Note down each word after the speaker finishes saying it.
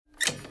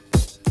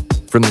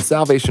From the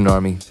Salvation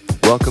Army,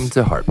 welcome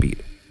to Heartbeat.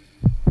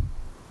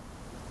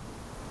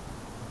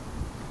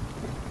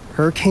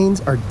 Hurricanes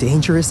are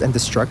dangerous and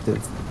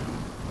destructive.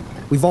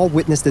 We've all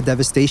witnessed the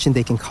devastation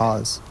they can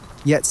cause.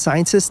 Yet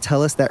scientists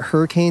tell us that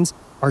hurricanes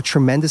are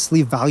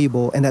tremendously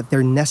valuable and that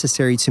they're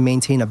necessary to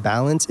maintain a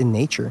balance in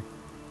nature.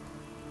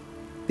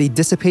 They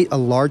dissipate a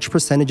large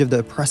percentage of the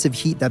oppressive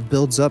heat that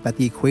builds up at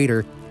the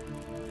equator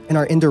and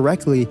are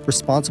indirectly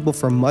responsible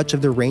for much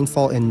of the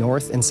rainfall in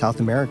North and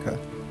South America.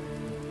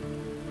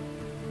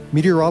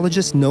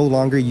 Meteorologists no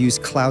longer use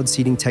cloud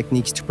seeding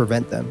techniques to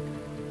prevent them.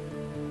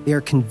 They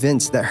are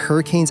convinced that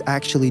hurricanes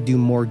actually do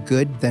more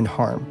good than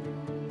harm.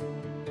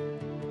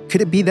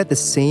 Could it be that the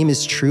same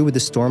is true with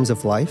the storms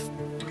of life?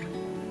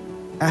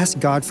 Ask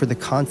God for the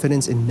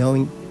confidence in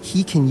knowing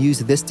He can use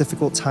this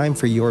difficult time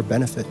for your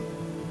benefit.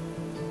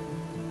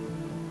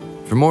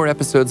 For more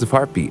episodes of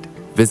Heartbeat,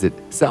 visit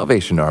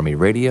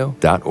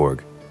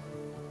salvationarmyradio.org.